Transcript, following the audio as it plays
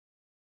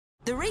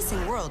The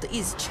racing world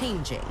is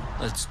changing.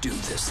 Let's do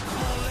this.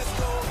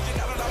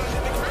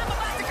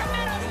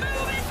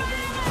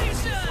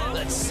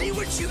 Let's see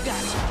what you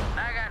got.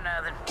 I got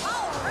nothing.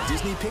 Right.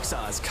 Disney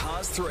Pixar's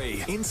Cars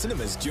 3 in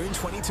cinemas June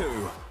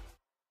 22.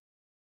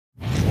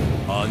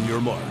 On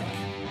your mark,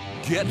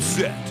 get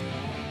set,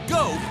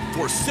 go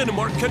for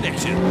Cinemark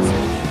Connections.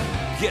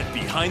 Get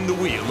behind the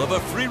wheel of a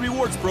free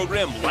rewards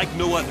program like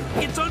no other.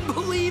 It's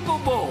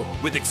unbelievable!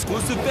 With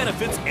exclusive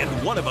benefits and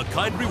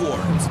one-of-a-kind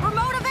rewards. For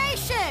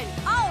motivation!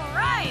 All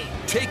right!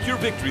 Take your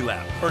victory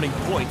lap, earning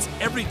points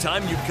every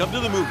time you come to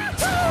the movies.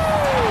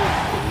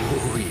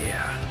 Oh,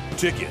 yeah.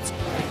 Tickets,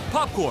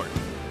 popcorn,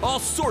 all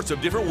sorts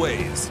of different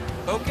ways.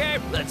 Okay,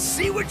 let's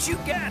see what you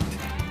got.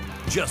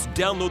 Just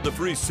download the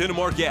free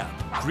Cinemark app,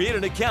 create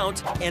an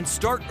account, and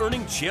start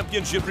earning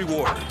championship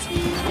rewards.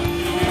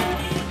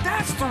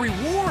 That's the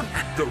reward!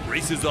 The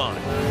race is on.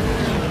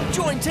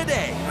 Join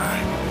today.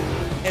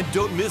 And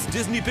don't miss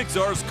Disney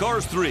Pixar's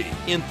Cars 3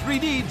 in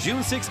 3D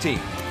June 16th.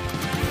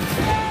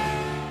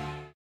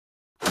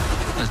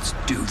 Let's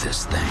do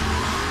this thing.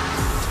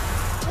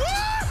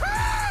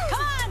 Come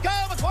on! Go,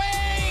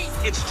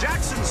 McQueen! It's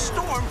Jackson's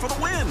Storm for the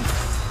win.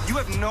 You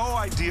have no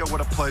idea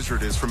what a pleasure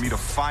it is for me to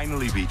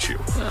finally beat you.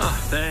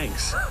 Oh,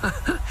 thanks.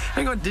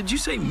 Hang on, did you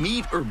say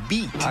meet or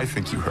beat? I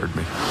think you heard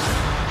me.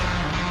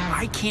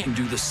 I can't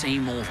do the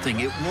same old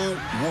thing. It won't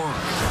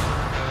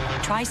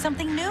work. Try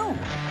something new.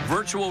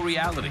 Virtual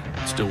reality.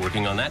 Still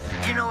working on that?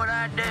 You know what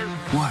I'd do?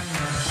 What?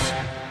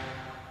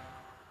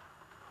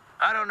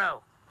 I don't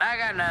know. I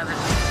got nothing.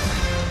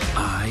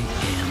 I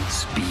am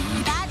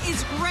speed. That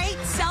is great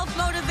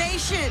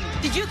self-motivation.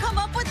 Did you come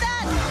up with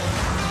that?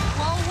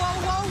 Whoa, whoa,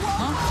 whoa,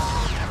 whoa.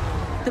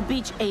 Huh? The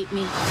beach ate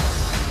me.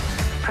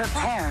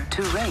 Prepare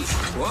to race.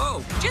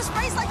 Whoa! Just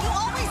race like you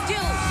always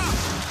do.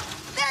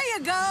 There you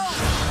go.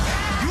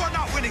 You are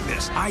not winning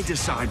this. I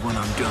decide when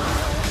I'm done.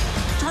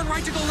 Turn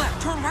right to go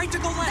left. Turn right to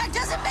go left. That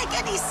doesn't make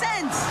any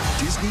sense.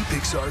 Disney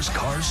Pixar's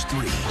Cars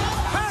 3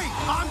 Hey,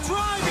 I'm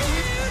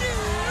driving!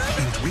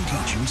 in 3D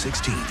June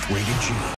 16th. Rated G.